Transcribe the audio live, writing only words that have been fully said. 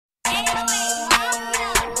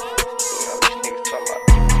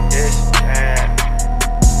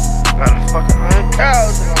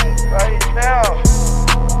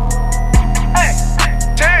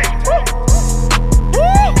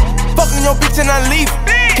and I leave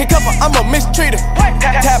it. Kick up, I'm a mistreater.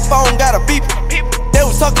 Tap phone, got a beep. They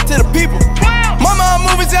was talking to the people. Mama, I'm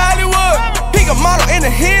moving to Hollywood. Pick a model in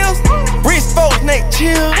the hills. Wrist folks, neck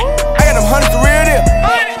chill. I got them hundreds the real deal.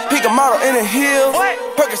 Pick a model in the hills.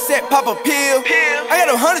 Percocet, pop a pill. I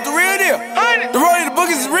got them hundreds the real deal. The road of the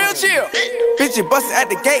bookies is real chill. Bitch, you bustin' at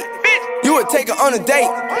the gate. You would take her on a date.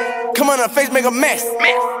 Come on her face, make a mess.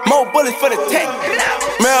 More bullets for the tech.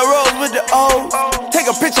 Melrose with the O's. Take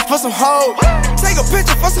a picture for some hoes. Take a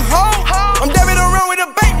picture for some hoes. I'm David on run with a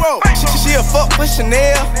bankroll. She a fuck with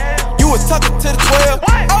Chanel. You was talking to the 12.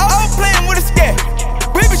 I was playing with a scale.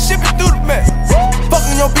 We been shipping through the mail.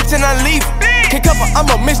 Fucking your bitch and I leave it. Kick up, I'm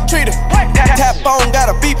a mistreater. Tap phone, got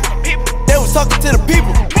a beep. They was talking to the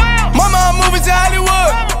people. Mama, I'm moving to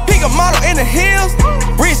Hollywood. Pick a model in the hills.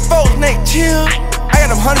 Wrist folks, neck chill. I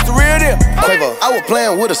got them hundreds the real deal. Quavo, I was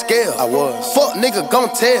playing with a scale. I was. Fuck nigga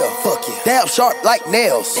gon' tell. Fuck yeah. Dab sharp like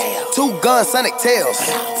nails. Two gun sonic tails.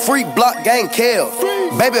 Free block gang kill.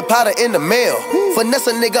 Baby powder in the mail. Finesse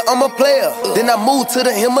a nigga, I'm a player. Then I move to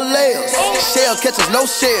the Himalayas. Shell catches no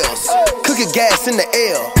shells. Cooking gas in the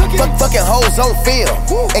air. Fucking hoes on film.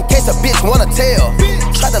 In case a bitch wanna tell.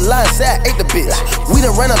 Try to lie and say I ate the bitch. We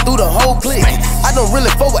done ran her through the whole clique. I don't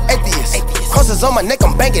really fuck with atheists. Crosses on my neck,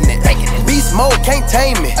 I'm banking it. Beast mode can't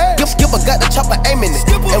tame it. Skipper got the chopper aiming it.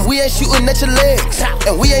 And we ain't shooting at your legs.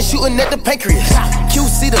 And we ain't shooting at the pancreas.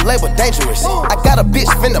 QC the label dangerous. I got a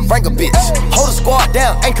bitch finna bring a bitch. Hold the squad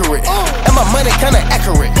down, anchor it. And my money kinda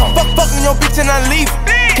accurate. Fucking your bitch and I leave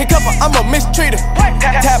it. Kick up, I'm a mistreater.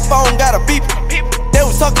 Tap phone, got a beep. They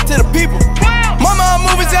was talking to the people. Mama, I'm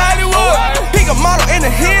moving to Hollywood. Pick a model in the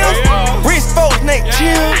hills. Wrist folks, neck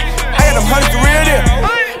chill. I got them hundreds the real deal.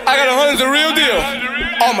 I got them hundreds the real deal.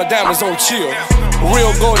 All my diamonds on chill.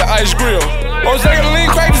 Real gold to ice grill. I was taking a lean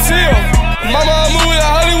crack to seal. Mama, I'm moving to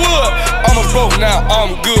Hollywood. I'm a broke now,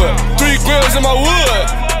 I'm good. 3 grills in my wood.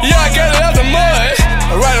 Yeah, I got it out the mud.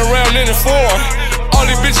 Right around in the form. All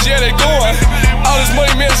these bitches, yeah, they going. All this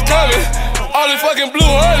money, man, is coming. All these fucking blue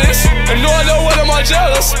honeys. And I know what am I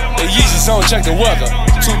jealous. The Yeezys don't check the weather.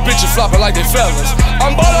 2 bitches flopping like they feathers.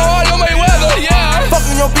 I'm ballin' hard on my weather, yeah.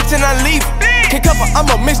 Fucking your bitch and I leave it. Kick up, I'm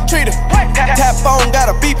a mistreater. Tap phone, got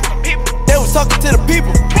a beep. They was talking to the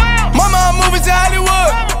people. Mama, I'm moving to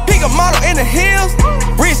Hollywood. Pick a model in the hills.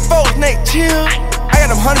 Wrist folks, neck chill. I got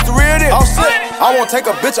them hundreds the real deal. I'm sick. I won't take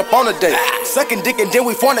a bitch up on a date. Sucking dick and then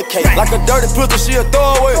we fornicate. Like a dirty pistol, she a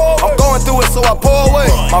throwaway. I'm going through it, so I pour away.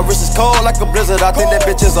 My wrist is cold like a blizzard. I think that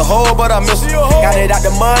bitch is a hoe, but I miss her. Got it out the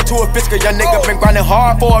mud to a fish, cause young nigga been grinding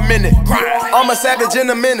hard for a minute. I'm a savage in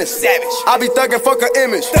a minute. I be thugging, fuck her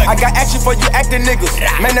image. I got action for you acting niggas.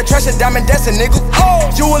 Man, the trash is diamond dancing, nigga.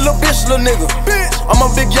 You a little bitch, little nigga. I'm a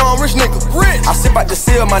big young rich nigga. I sip out the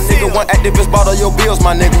seal, my nigga. One activist bought all your bills,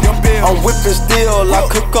 my nigga. I'm whipping still, I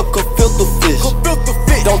cook up a filter fish.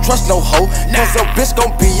 Don't trust no hoe, cause your bitch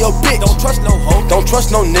gon' be your bitch. Don't trust no hoe, don't trust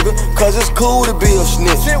no nigga, cause it's cool to be a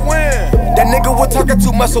snitch. That nigga was talking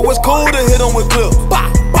too much, so it's cool to hit him with clips.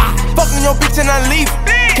 Fucking your bitch and I leave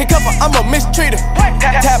it. Kick up, I'm a mistreater.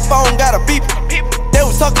 Tap phone, got a beep. They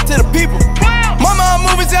was talking to the people. Mama, I'm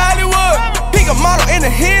moving to Hollywood. Pick a model in the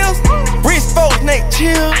hills. Wrist folks, neck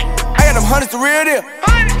chill. I got them hundreds the real deal.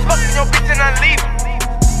 Fucking your bitch and I leave it.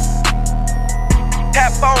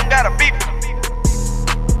 Tap phone, got